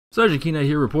Sergeant Kina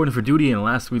here reporting for duty, and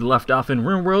last we left off in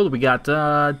Rimworld, we got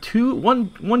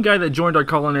one guy that joined our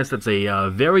colonist that's a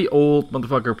very old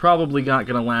motherfucker, probably not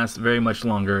gonna last very much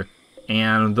longer,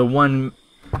 and the one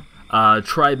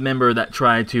tribe member that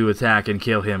tried to attack and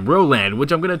kill him, Roland,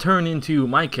 which I'm gonna turn into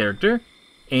my character.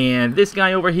 And this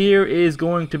guy over here is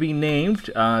going to be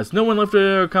named. So no one left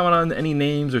to comment on any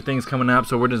names or things coming up,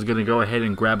 so we're just gonna go ahead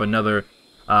and grab another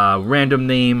random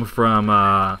name from,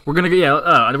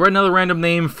 another random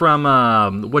name from,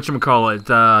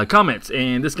 whatchamacallit, comments,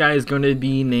 and this guy is going to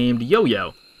be named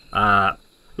Yo-Yo.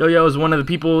 Yo-Yo is one of the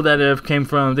people that have came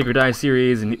from Dig or Die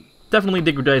series, and definitely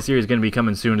Dig or Die series is going to be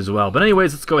coming soon as well. But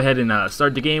anyways, let's go ahead and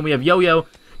start the game. We have Yo-Yo.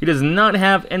 He does not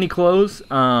have any clothes,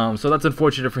 so that's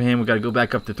unfortunate for him. We got to go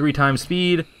back up to 3 times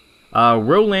speed.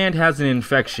 Roland has an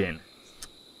infection.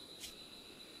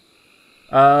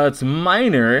 It's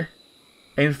minor.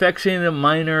 Infection,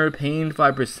 minor, pain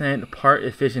 5%, part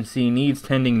efficiency, needs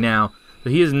tending now. So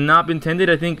he has not been tended.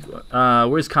 I think,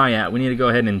 where's Kai at? We need to go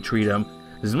ahead and treat him.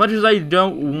 As much as I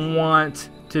don't want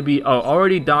to be,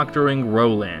 already doctoring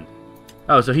Roland.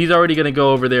 Oh, so he's already going to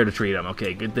go over there to treat him.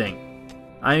 Okay, good thing.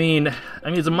 I mean,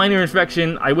 it's a minor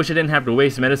infection. I wish I didn't have to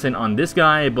waste medicine on this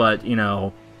guy, but, you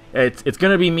know, it's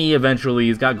going to be me eventually.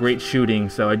 He's got great shooting,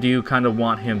 so I do kind of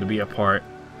want him to be a part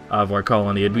of our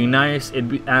colony. It'd be nice,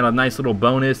 add a nice little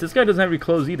bonus. This guy doesn't have any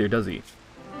clothes either, does he?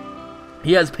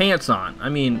 He has pants on. I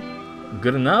mean,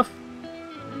 good enough?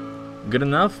 Good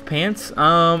enough pants?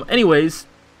 Anyways,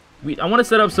 I want to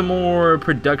set up some more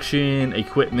production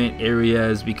equipment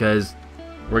areas because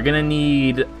we're gonna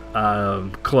need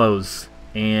clothes,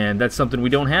 and that's something we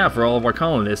don't have for all of our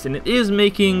colonists, and it is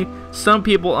making some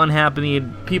people unhappy.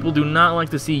 People do not like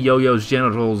to see Yo-Yo's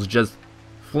genitals just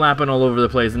flapping all over the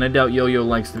place, and I doubt Yo-Yo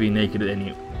likes to be naked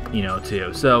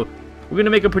too. So we're gonna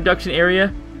make a production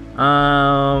area.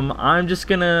 I'm just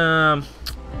gonna,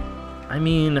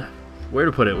 where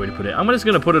to put it? I'm just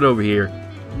gonna put it over here.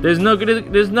 There's not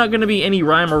gonna be any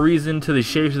rhyme or reason to the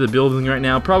shapes of the building right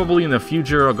now. Probably in the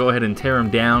future I'll go ahead and tear them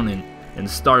down and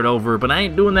start over, but I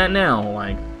ain't doing that now.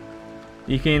 Like,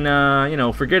 you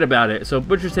can forget about it. So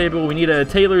butcher's table, we need a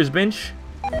tailor's bench.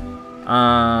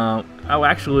 Oh,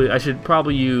 actually, I should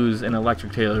probably use an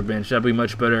electric tailor bench. That'd be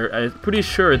much better. I'm pretty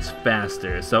sure it's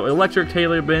faster. So, electric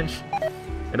tailor bench.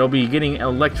 It'll be getting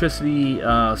electricity.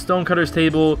 Stonecutter's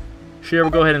table. Sure,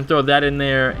 we'll go ahead and throw that in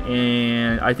there.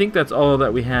 And I think that's all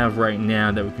that we have right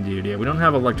now that we can do. Yeah, we don't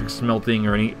have electric smelting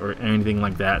or anything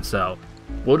like that. So,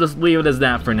 we'll just leave it as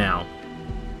that for now.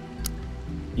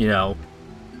 You know,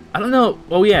 I don't know.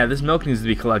 Oh, yeah, this milk needs to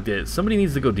be collected. Somebody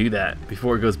needs to go do that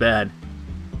before it goes bad.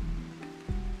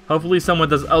 Hopefully someone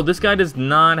does. Oh, this guy does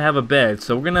not have a bed,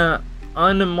 so we're gonna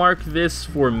unmark this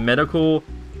for medical,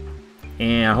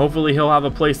 and hopefully he'll have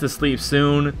a place to sleep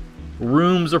soon.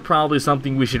 Rooms are probably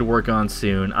something we should work on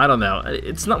soon. I don't know.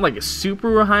 It's not like a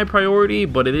super high priority,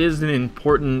 but it is an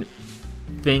important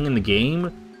thing in the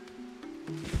game.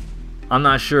 I'm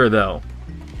not sure though.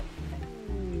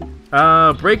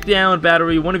 Breakdown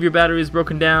battery. One of your batteries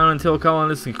broken down until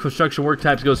colonists and construction work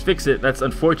types goes fix it. That's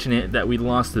unfortunate that we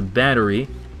lost the battery,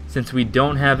 since we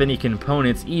don't have any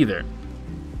components either.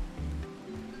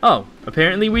 Oh,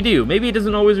 apparently we do. Maybe it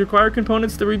doesn't always require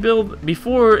components to rebuild.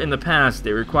 Before, in the past,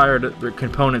 it required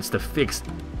components to fix,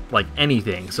 like,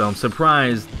 anything. So I'm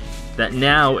surprised that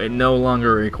now it no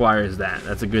longer requires that.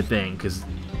 That's a good thing, because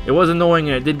it was annoying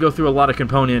and it did go through a lot of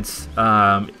components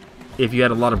if you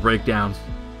had a lot of breakdowns.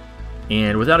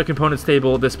 And without a components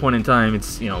table at this point in time,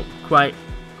 it's, quite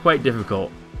difficult.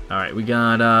 Alright, we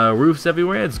got roofs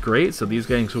everywhere. It's great. So these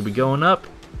guys will be going up.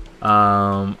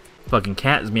 Fucking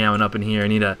cat is meowing up in here. I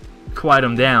need to quiet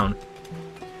him down.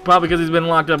 Probably because he's been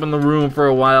locked up in the room for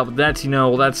a while. But that's,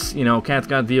 cat's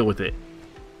got to deal with it.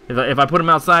 If I put him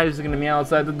outside, he's going to meow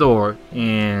outside the door.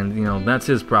 And, that's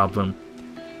his problem.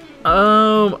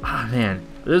 Man.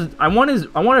 I want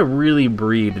to really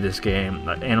breed this game,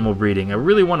 animal breeding. I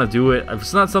really want to do it.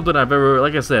 It's not something I've ever,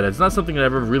 like I said, it's not something I've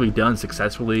ever really done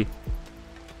successfully.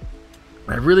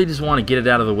 I really just want to get it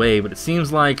out of the way, but it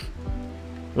seems like,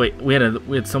 wait, we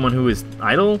had someone who is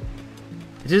idle.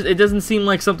 It doesn't seem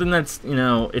like something that's,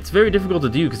 it's very difficult to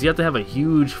do because you have to have a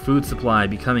huge food supply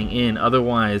be coming in.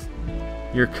 Otherwise,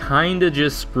 you're kind of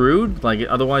just screwed. Like,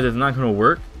 otherwise, it's not going to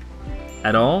work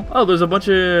at all. Oh, there's a bunch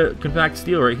of compact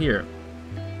steel right here.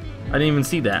 I didn't even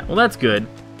see that. Well, that's good.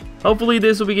 Hopefully,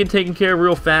 this will be getting taken care of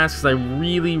real fast because I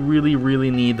really, really,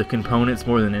 really need the components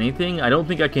more than anything. I don't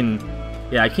think I can.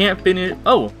 Yeah, I can't finish.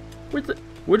 Oh,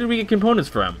 where did we get components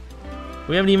from?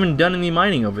 We haven't even done any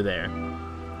mining over there.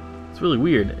 It's really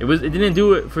weird. It didn't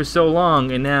do it for so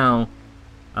long, and now,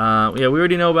 yeah, we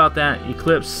already know about that.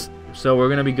 Eclipse So we're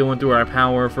going to be going through our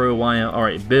power for a while.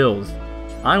 Alright, bills.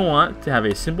 I want to have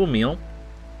a simple meal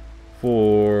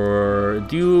for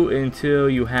due until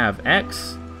you have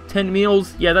X. 10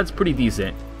 meals? Yeah, that's pretty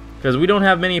decent. Because we don't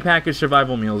have many packaged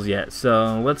survival meals yet.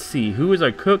 So let's see. Who is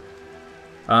our cook?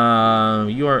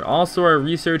 You are also our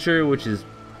researcher, which is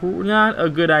not a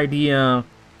good idea.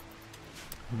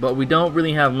 But we don't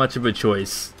really have much of a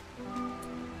choice.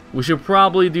 We should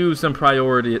probably do some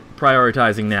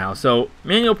prioritizing now. So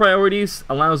manual priorities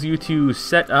allows you to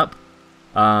set up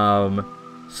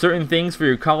certain things for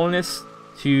your colonists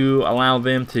to allow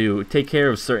them to take care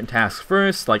of certain tasks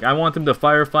first. Like I want them to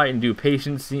firefight and do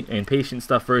patient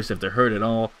stuff first if they're hurt at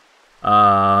all.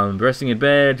 Resting in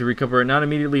bed to recover, not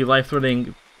immediately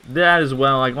life-threatening. That as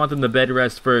well. I want them to bed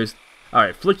rest first.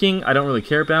 Alright, flicking I don't really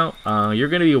care about. You're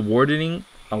going to be wardening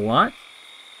a lot.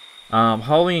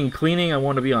 Hauling and cleaning I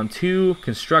want to be on 2.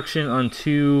 Construction on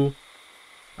 2.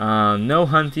 No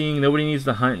hunting. Nobody needs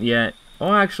to hunt yet.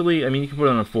 Oh, actually, I mean, you can put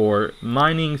it on a 4.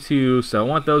 Mining 2, so I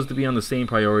want those to be on the same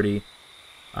priority.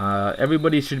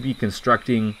 Everybody should be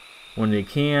constructing when they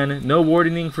can. No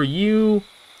wardening for you.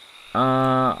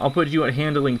 I'll put you at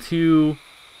handling 2.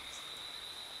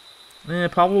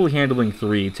 Probably handling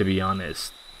 3, to be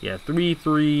honest. Yeah,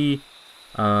 3.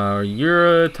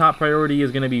 Your top priority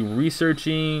is going to be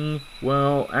researching.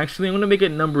 Well, actually, I'm going to make it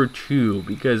number 2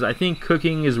 because I think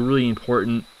cooking is really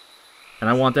important, and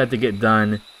I want that to get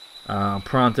done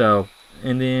pronto.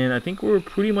 And then I think we're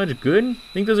pretty much good.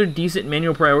 I think those are decent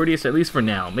manual priorities, at least for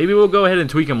now. Maybe we'll go ahead and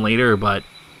tweak them later, but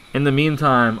in the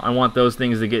meantime, I want those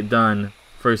things to get done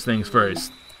first things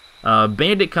first.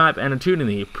 Bandit Cop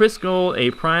Opportunity. Priscol,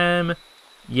 a prime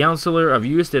Counselor of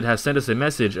Eusted, has sent us a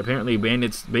message. Apparently,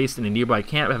 bandits based in a nearby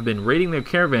camp have been raiding their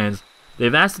caravans.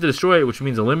 They've asked to destroy it, which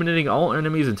means eliminating all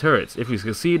enemies and turrets. If we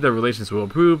succeed, their relations will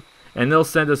improve, and they'll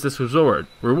send us this reward.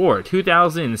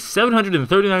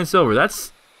 2,739 silver.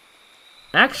 That's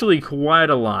actually quite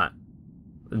a lot.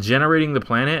 Generating the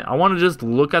planet. I want to just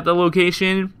look at the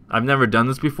location. I've never done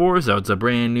this before, so it's a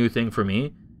brand new thing for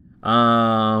me.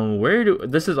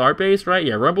 This is our base, right?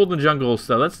 Yeah, Rumble in the Jungle,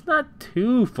 so that's not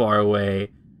too far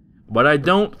away. But I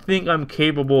don't think I'm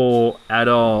capable at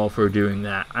all for doing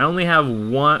that. I only have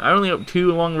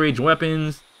 2 long-range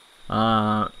weapons.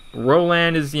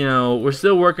 Roland is, we're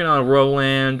still working on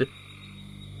Roland.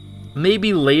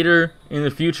 Maybe later in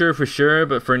the future for sure,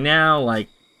 but for now, like,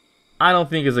 I don't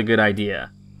think it's a good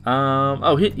idea.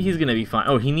 Oh, he's gonna be fine.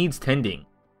 Oh, he needs tending.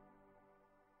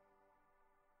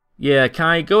 Yeah,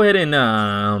 Kai, go ahead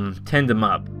and tend him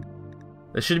up.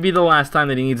 That should be the last time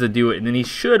that he needs to do it, and then he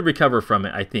should recover from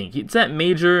it, I think. It's at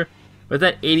major, but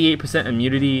that 88%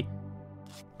 immunity.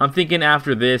 I'm thinking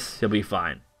after this, he'll be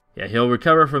fine. Yeah, he'll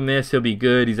recover from this, he'll be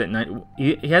good. He's at 9.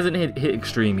 He hasn't hit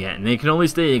extreme yet, and they can only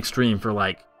stay extreme for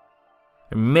like,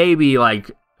 maybe like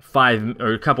 5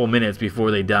 or a couple minutes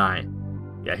before they die.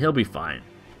 Yeah, he'll be fine.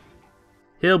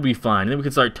 He'll be fine. And then we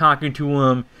can start talking to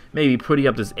him, maybe putting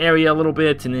up this area a little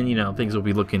bit, and then, things will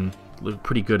be looking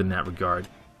pretty good in that regard.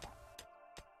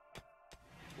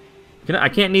 I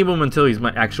can't name him until he's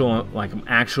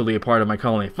actually a part of my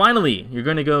colony. Finally, you're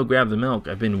gonna go grab the milk.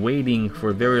 I've been waiting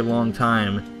for a very long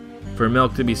time for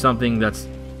milk to be something that's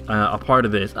a part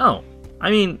of this. Oh,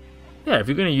 I mean, yeah, if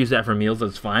you're gonna use that for meals,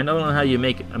 that's fine. I don't know how you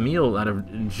make a meal out of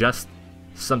just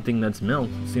something that's milk.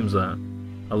 It seems a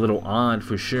little odd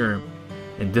for sure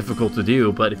and difficult to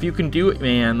do, but if you can do it,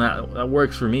 man, that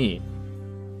works for me.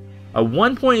 A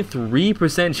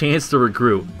 1.3% chance to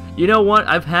recruit. You know what?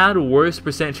 I've had worse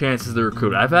percent chances to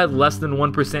recruit. I've had less than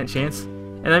 1% chance.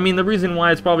 And I mean, the reason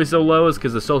why it's probably so low is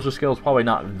because the social skill is probably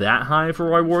not that high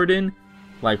for our warden.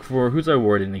 Like, who's our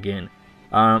warden again?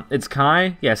 It's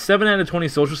Kai. Yeah, 7 out of 20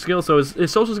 social skills. So his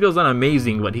social skill is not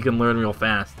amazing, but he can learn real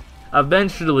fast.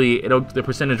 Eventually, the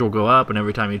percentage will go up, and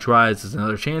every time he tries, there's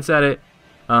another chance at it.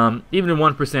 Even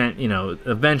 1%,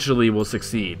 eventually will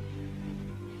succeed.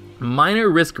 Minor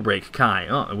risk break, Kai.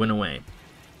 Oh, it went away.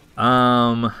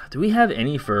 Do we have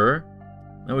any fur?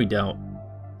 No, we don't.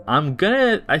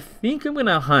 I think I'm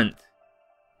gonna hunt.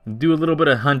 Do a little bit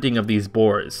of hunting of these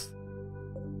boars.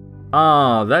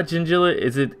 Oh, that gingilla,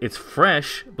 it's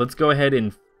fresh. Let's go ahead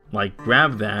and,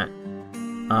 grab that.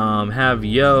 Have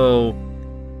Yo.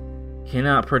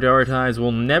 Cannot prioritize.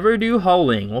 We'll never do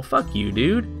hauling. Well, fuck you,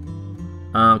 dude.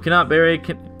 Cannot bury.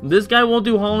 This guy won't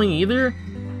do hauling either?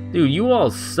 Dude, you all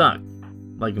suck.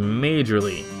 Like,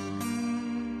 majorly.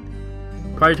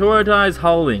 Prioritize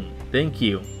hauling. Thank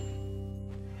you.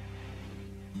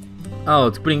 Oh,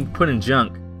 it's put in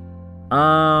junk.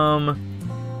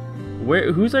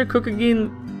 Who's our cook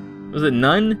again? Was it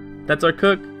None? That's our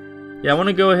cook? Yeah, I want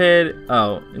to go ahead.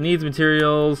 Oh, it needs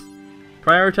materials.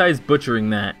 Prioritize butchering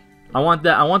that. I want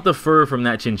that. I want the fur from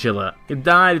that chinchilla. It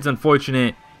died. It's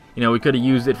unfortunate. You know, we could have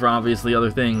used it for obviously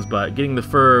other things, but getting the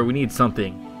fur, we need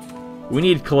something. We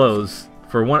need clothes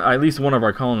for at least one of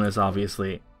our colonists,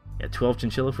 obviously. Yeah, 12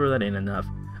 chinchilla fur, that ain't enough.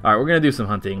 Alright, we're gonna do some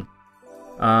hunting.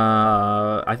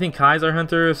 I think Kai's our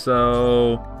hunter,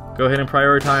 so go ahead and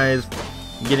prioritize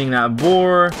getting that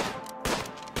boar.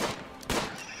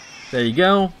 There you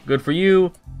go. Good for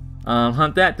you.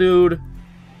 Hunt that dude.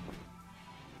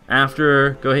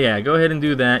 After, go ahead and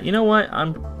do that. You know what?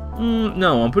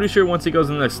 No, I'm pretty sure once he goes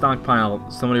in the stockpile,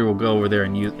 somebody will go over there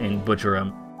and butcher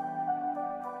him.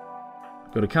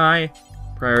 Go to Kai,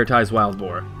 prioritize wild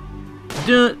boar.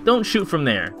 Don't shoot from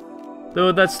there.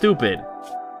 Though that's stupid.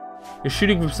 You're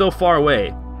shooting from so far away.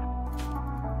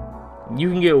 You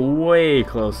can get way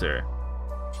closer.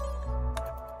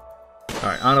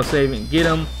 Alright, auto-saving, get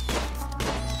him.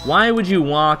 Why would you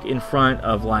walk in front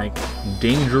of, like,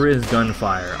 dangerous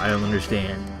gunfire? I don't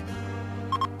understand.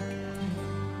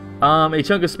 A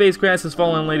chunk of space grass has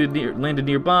fallen and landed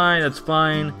nearby. That's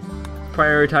fine.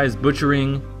 Prioritize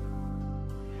butchering.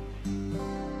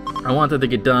 I want that to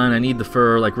get done. I need the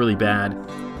fur, like, really bad.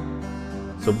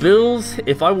 So bills,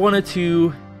 if I wanted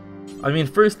to... I mean,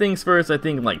 first things first, I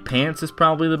think, like, pants is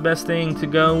probably the best thing to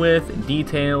go with.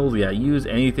 Details, yeah, use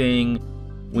anything.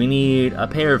 We need a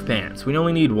pair of pants. We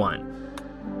only need one.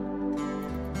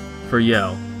 For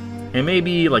Yo. And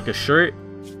maybe, like, a shirt.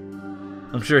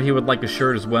 I'm sure he would like a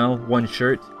shirt as well. One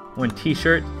shirt. One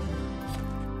t-shirt.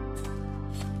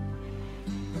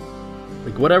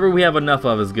 Like, whatever we have enough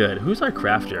of is good. Who's our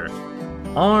crafter?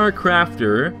 Our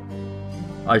crafter,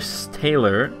 our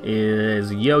tailor,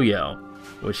 is Yo-Yo.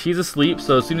 Which he's asleep,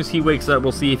 so as soon as he wakes up,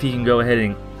 we'll see if he can go ahead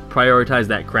and prioritize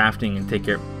that crafting and take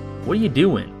care. What are you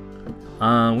doing?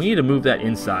 We need to move that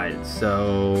inside.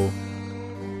 So,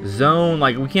 zone,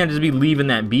 like, we can't just be leaving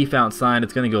that beef outside.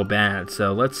 It's going to go bad.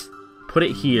 So, let's put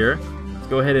it here. Let's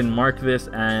go ahead and mark this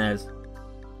as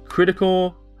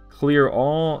critical, clear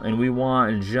all, and we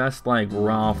want just, like,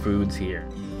 raw foods here.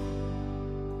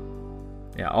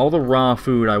 Yeah, all the raw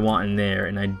food I want in there,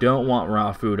 and I don't want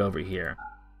raw food over here.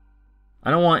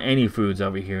 I don't want any foods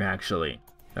over here, actually.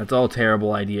 That's all a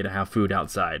terrible idea to have food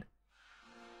outside.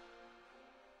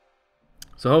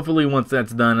 So hopefully once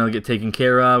that's done, it'll get taken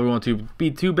care of. We won't be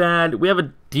too bad. We have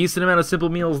a decent amount of simple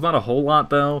meals, not a whole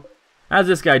lot though. How's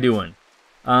this guy doing?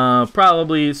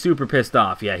 Probably super pissed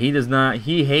off. Yeah, he does not.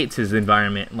 He hates his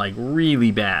environment, like, really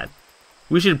bad.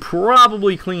 We should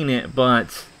probably clean it,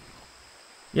 but,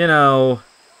 you know,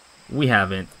 we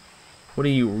haven't. What are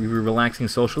you relaxing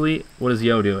socially? What is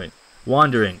Yo doing?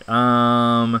 Wandering.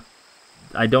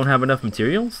 I don't have enough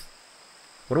materials?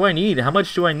 What do I need? How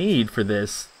much do I need for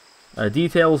this?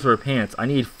 Details for pants. I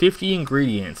need 50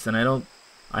 ingredients, and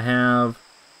I have,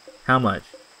 how much?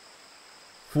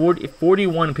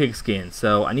 41 pigskin,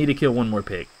 so I need to kill one more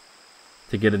pig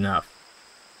to get enough.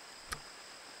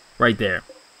 Right there.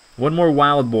 One more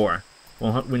wild boar.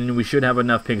 Well, we should have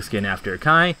enough pigskin after.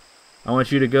 Kai, I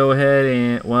want you to go ahead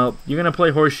and, well, you're going to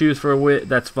play horseshoes for a bit.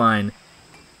 That's fine.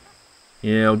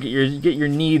 You know, get your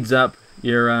needs up,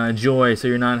 your joy, so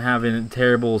you're not having a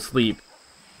terrible sleep.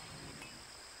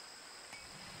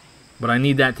 But I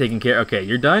need that taken care of. Okay,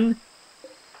 you're done?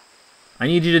 I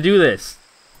need you to do this.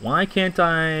 Why can't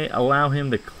I allow him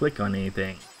to click on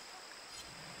anything?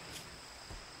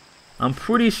 I'm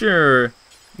pretty sure...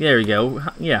 There we go.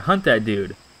 Yeah, hunt that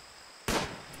dude.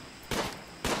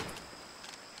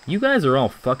 You guys are all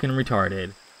fucking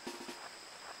retarded.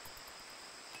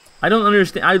 I don't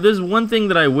understand. There's one thing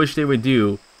that I wish they would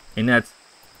do, and that's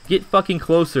get fucking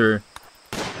closer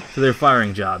to their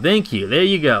firing job. Thank you. There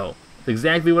you go. That's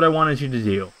exactly what I wanted you to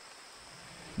do.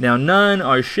 Now, Nun,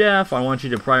 our chef, I want you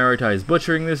to prioritize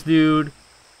butchering this dude.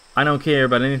 I don't care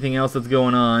about anything else that's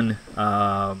going on.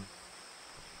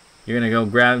 You're going to go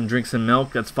grab and drink some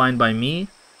milk. That's fine by me.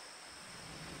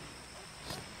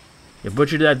 You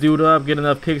butcher that dude up, get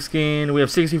enough pigskin. We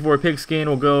have 64 pigskin.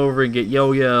 We'll go over and get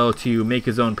Yo-Yo to make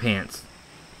his own pants.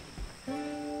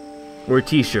 Or a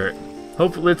t-shirt.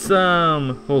 Hopefully, let's,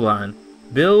 hold on.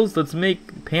 Bills, let's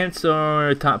make pants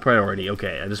our top priority.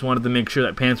 Okay, I just wanted to make sure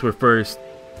that pants were first,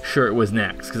 shirt was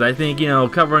next. Because I think, you know,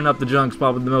 covering up the junk's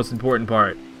probably the most important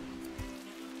part.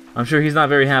 I'm sure he's not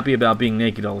very happy about being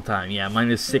naked all the time. Yeah,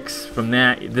 -6 from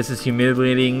that. This is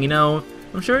humiliating, you know.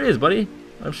 I'm sure it is, buddy.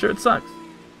 I'm sure it sucks.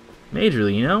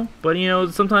 Majorly, you know? But, you know,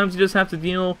 sometimes you just have to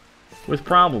deal with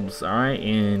problems, alright?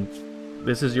 And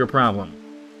this is your problem.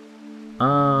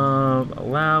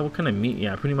 Allow, what kind of meat?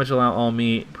 Yeah, pretty much allow all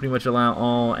meat. Pretty much allow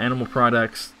all animal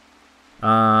products.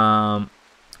 Yeah,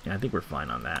 I think we're fine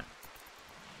on that.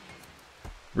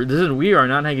 We are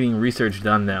not getting research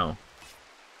done, though.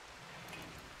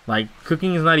 Like,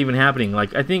 cooking is not even happening.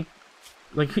 Like, I think,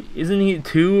 like, isn't he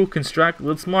 2 construct?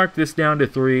 Let's mark this down to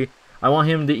 3. I want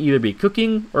him to either be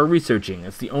cooking or researching.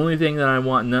 That's the only thing that I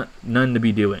want none to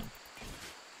be doing.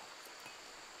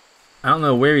 I don't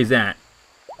know where he's at.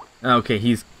 Okay,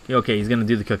 he's gonna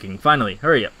do the cooking. Finally,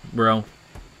 hurry up, bro.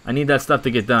 I need that stuff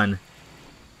to get done.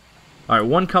 Alright,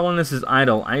 1 colonist is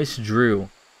idle. Ice Drew.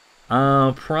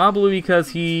 Probably because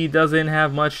he doesn't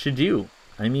have much to do.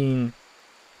 I mean,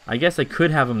 I guess I could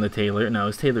have him the tailor. No,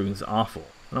 his tailoring's awful.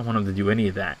 I don't want him to do any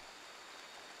of that.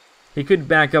 He could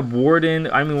back up Warden.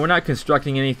 I mean, we're not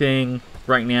constructing anything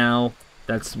right now.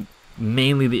 That's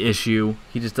mainly the issue.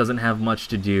 He just doesn't have much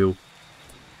to do.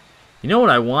 You know what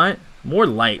I want? More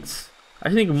lights. I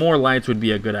think more lights would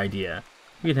be a good idea.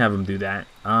 We can have him do that.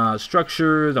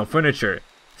 Structures, no, furniture.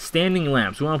 Standing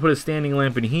lamps. We want to put a standing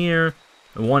lamp in here.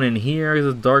 1 in here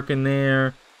because it's dark in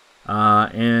there.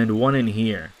 And 1 in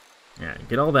here. Yeah,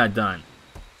 get all that done.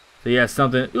 So yeah,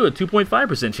 something. Ooh, a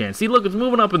 2.5% chance. See, look, it's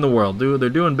moving up in the world, dude. They're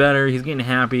doing better. He's getting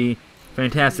happy.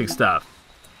 Fantastic stuff.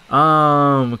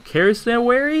 Carousel?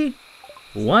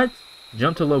 What?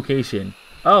 Jump to location.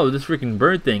 Oh, this freaking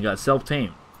bird thing got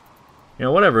self-tamed. You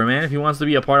know, whatever, man. If he wants to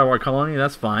be a part of our colony,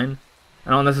 that's fine.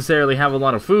 I don't necessarily have a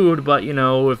lot of food, but, you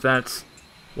know, if that's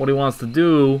what he wants to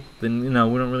do, then, you know,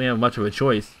 we don't really have much of a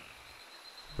choice.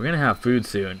 We're gonna have food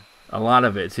soon. A lot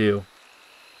of it, too.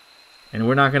 And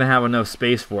we're not gonna have enough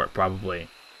space for it, probably.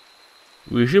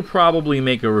 We should probably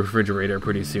make a refrigerator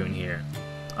pretty soon here.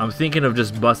 I'm thinking of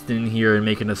just busting in here and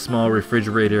making a small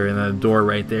refrigerator and a door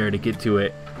right there to get to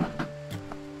it.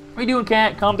 What are you doing,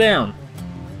 cat? Calm down.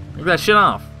 Take that shit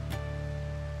off.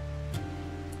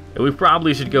 Yeah, we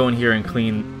probably should go in here and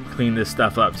clean this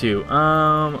stuff up too.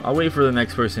 I'll wait for the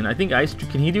next person. I think Ice,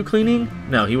 can he do cleaning?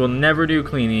 No, he will never do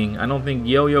cleaning. I don't think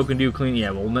Yo-Yo can do cleaning.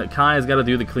 Yeah, well, Kai's got to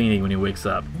do the cleaning when he wakes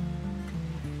up.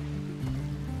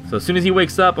 So as soon as he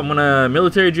wakes up, I'm gonna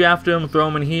military draft him, throw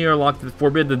him in here,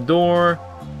 forbid the door.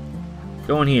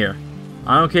 Go in here.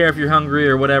 I don't care if you're hungry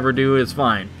or whatever, dude. It's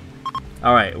fine.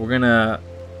 All right, we're gonna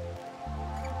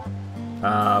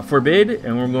forbid,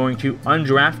 and we're going to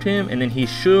undraft him, and then he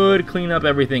should clean up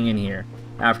everything in here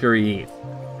after he eats.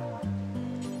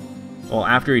 Well,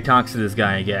 after he talks to this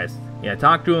guy, I guess. Yeah,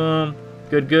 talk to him.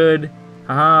 Good.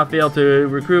 Haha, failed to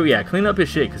recruit. Yeah, clean up his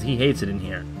shit, because he hates it in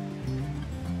here.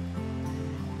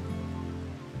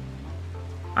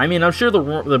 I mean, I'm sure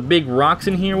the big rocks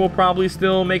in here will probably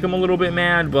still make him a little bit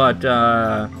mad, but,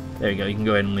 there you go, you can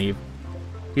go ahead and leave.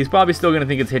 He's probably still gonna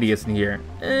think it's hideous in here.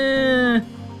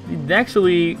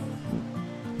 Actually,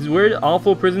 is weird,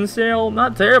 awful prison cell,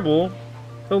 not terrible.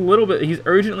 A little bit, he's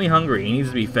urgently hungry, he needs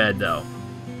to be fed, though.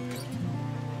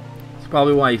 That's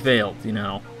probably why he failed, you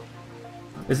know.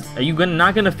 Are you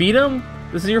not gonna feed him?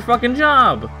 This is your fucking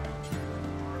job.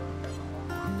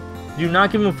 Did you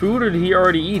not give him food, or did he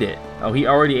already eat it? Oh, he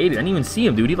already ate it. I didn't even see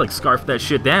him, dude. He, like, scarfed that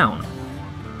shit down.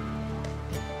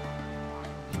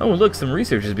 Oh, look, some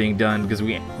research is being done, because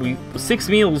we 6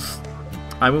 meals.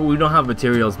 I mean, we don't have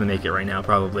materials to make it right now,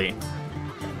 probably.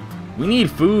 We need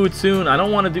food soon. I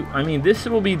don't want to do... I mean, this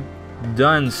will be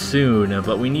done soon,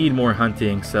 but we need more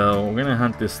hunting, so we're going to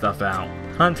hunt this stuff out.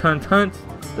 Hunt.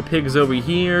 The pig's over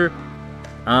here.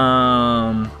 We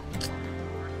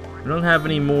don't have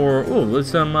any more... Oh, there's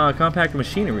some compact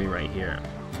machinery right here.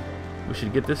 We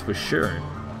should get this for sure.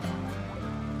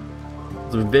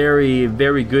 It's a very,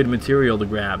 very good material to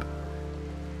grab.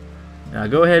 Now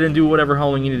go ahead and do whatever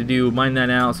hauling you need to do. Mine that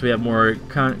out so we have more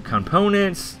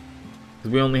components.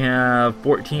 Because we only have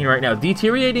 14 right now.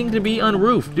 Deteriorating to be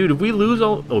unroofed. Dude, if we lose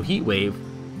all... Oh, heat wave.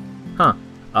 Huh.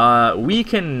 We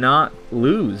cannot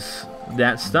lose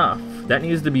that stuff. That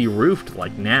needs to be roofed,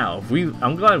 like, now.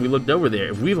 I'm glad we looked over there.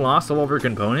 If we lost all of our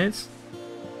components...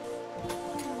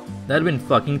 That'd have been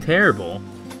fucking terrible.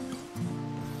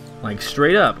 Like,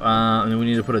 straight up. And then we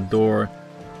need to put a door.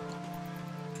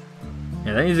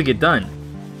 Yeah, that needs to get done.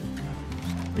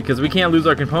 Because we can't lose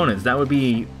our components. That would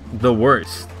be the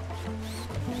worst.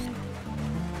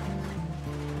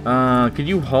 Could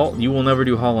you haul? You will never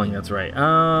do hauling, that's right.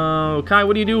 Kai,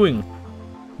 what are you doing?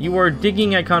 You are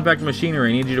digging at compact machinery.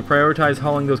 I need you to prioritize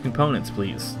hauling those components,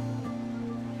 please.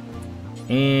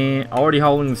 And already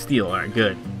hauling the steel. Alright,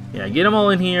 good. Yeah, get them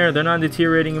all in here. They're not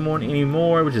deteriorating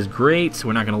anymore, which is great, so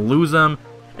we're not going to lose them.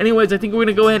 Anyways, I think we're going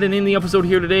to go ahead and end the episode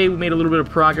here today. We made a little bit of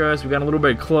progress. We got a little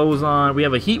bit of clothes on. We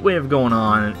have a heat wave going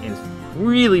on, and it's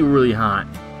really, really hot.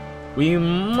 We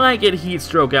might get heat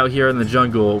stroke out here in the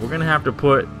jungle. We're going to have to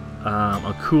put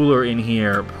a cooler in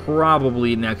here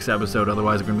probably next episode.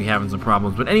 Otherwise, we're going to be having some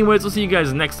problems. But anyways, we'll see you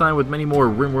guys next time with many more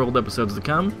Rimworld episodes to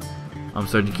come. I'm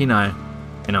Sergeant Kenai,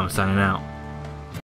 and I'm signing out.